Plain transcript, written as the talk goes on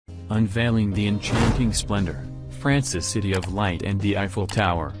Unveiling the Enchanting Splendor, France's City of Light and the Eiffel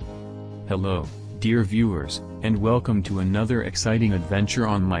Tower. Hello, dear viewers, and welcome to another exciting adventure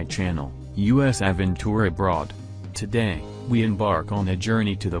on my channel, USAventures Abroad. Today, we embark on a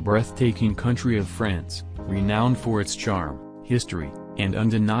journey to the breathtaking country of France, renowned for its charm, history, and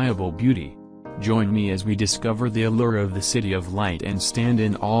undeniable beauty. Join me as we discover the allure of the City of Light and stand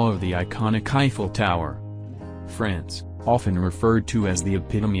in awe of the iconic Eiffel Tower. France, often referred to as the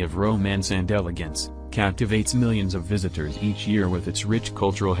epitome of romance and elegance, captivates millions of visitors each year with its rich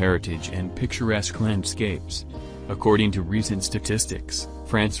cultural heritage and picturesque landscapes. According to recent statistics,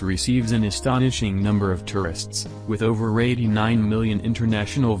 France receives an astonishing number of tourists, with over 89 million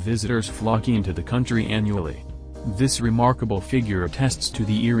international visitors flocking to the country annually. This remarkable figure attests to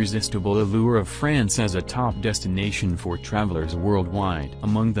the irresistible allure of France as a top destination for travelers worldwide.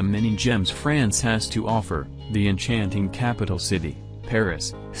 Among the many gems France has to offer, the enchanting capital city,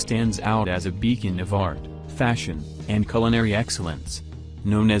 Paris, stands out as a beacon of art, fashion, and culinary excellence.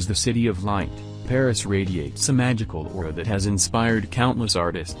 Known as the City of Light, Paris radiates a magical aura that has inspired countless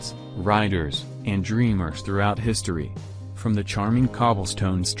artists, writers, and dreamers throughout history. From the charming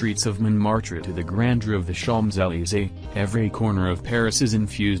cobblestone streets of Montmartre to the grandeur of the Champs-Élysées, every corner of Paris is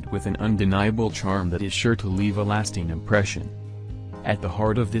infused with an undeniable charm that is sure to leave a lasting impression. At the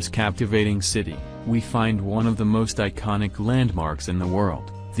heart of this captivating city, we find one of the most iconic landmarks in the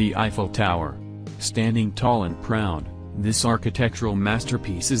world, the Eiffel Tower. Standing tall and proud, this architectural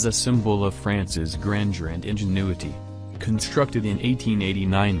masterpiece is a symbol of France's grandeur and ingenuity. Constructed in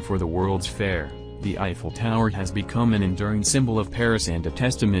 1889 for the World's Fair, the Eiffel Tower has become an enduring symbol of Paris and a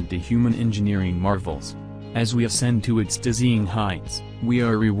testament to human engineering marvels. As we ascend to its dizzying heights, we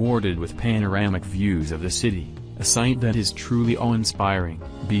are rewarded with panoramic views of the city, a sight that is truly awe-inspiring.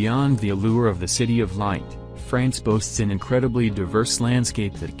 Beyond the allure of the City of Light, France boasts an incredibly diverse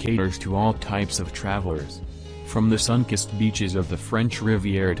landscape that caters to all types of travelers. From the sun-kissed beaches of the French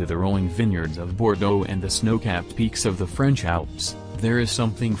Riviera to the rolling vineyards of Bordeaux and the snow-capped peaks of the French Alps, there is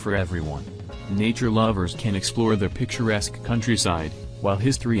something for everyone. Nature lovers can explore the picturesque countryside, while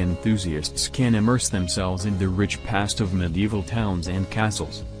history enthusiasts can immerse themselves in the rich past of medieval towns and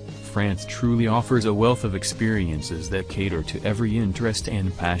castles. France truly offers a wealth of experiences that cater to every interest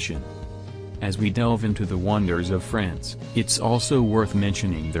and passion. As we delve into the wonders of France, it's also worth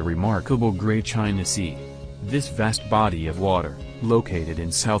mentioning the remarkable Great China Sea. This vast body of water, located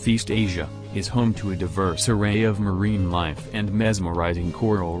in Southeast Asia, is home to a diverse array of marine life and mesmerizing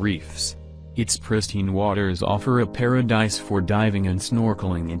coral reefs. Its pristine waters offer a paradise for diving and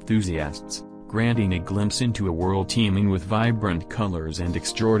snorkeling enthusiasts, granting a glimpse into a world teeming with vibrant colors and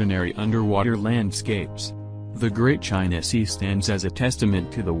extraordinary underwater landscapes. The Great China Sea stands as a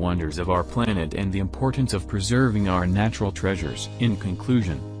testament to the wonders of our planet and the importance of preserving our natural treasures. In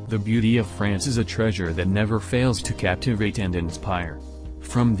conclusion, the beauty of France is a treasure that never fails to captivate and inspire.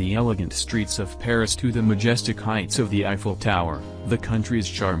 From the elegant streets of Paris to the majestic heights of the Eiffel Tower, the country's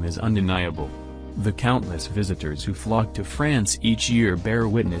charm is undeniable. The countless visitors who flock to France each year bear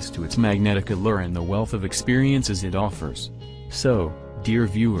witness to its magnetic allure and the wealth of experiences it offers. So, dear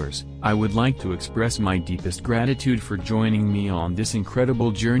viewers, I would like to express my deepest gratitude for joining me on this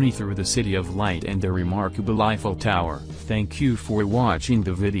incredible journey through the City of Light and the remarkable Eiffel Tower. Thank you for watching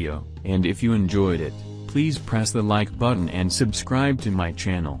the video, and if you enjoyed it, please press the like button and subscribe to my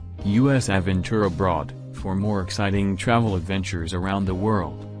channel, USAventures Abroad, for more exciting travel adventures around the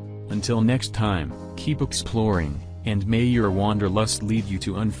world. Until next time, keep exploring, and may your wanderlust lead you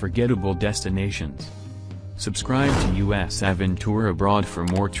to unforgettable destinations. Subscribe to USAventures Abroad for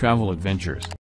more travel adventures.